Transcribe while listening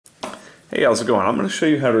Hey, how's it going? I'm going to show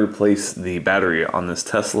you how to replace the battery on this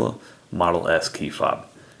Tesla Model S key fob.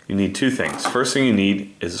 You need two things. First thing you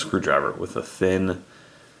need is a screwdriver with a thin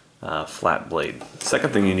flat blade.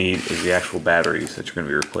 Second thing you need is the actual batteries that you're going to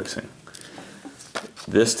be replacing.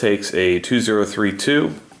 This takes a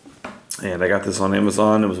 2032 and I got this on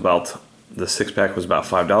Amazon. It was about, the 6-pack was about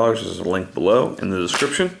 $5. There's a link below in the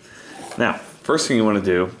description. Now, first thing you want to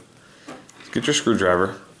do is get your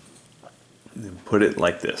screwdriver and put it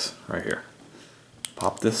like this right here.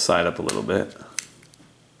 Pop this side up a little bit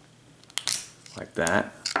like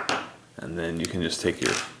that, and then you can just take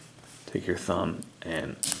your thumb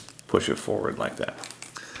and push it forward like that.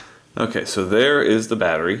 Okay, so there is the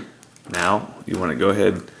battery. Now you want to go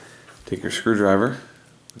ahead, take your screwdriver,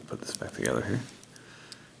 put this back together here,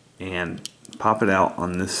 and pop it out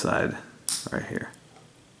on this side right here.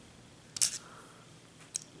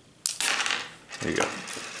 There you go.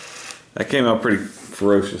 That came out pretty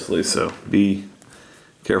ferociously, so be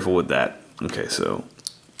careful with that. Okay, so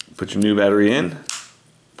put your new battery in,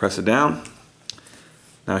 press it down.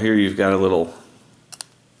 Now here you've got a little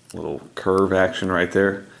curve action right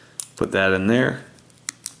there. Put that in there,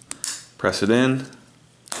 press it in,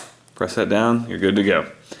 press that down, you're good to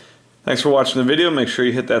go. Thanks for watching the video. Make sure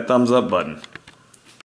you hit that thumbs up button.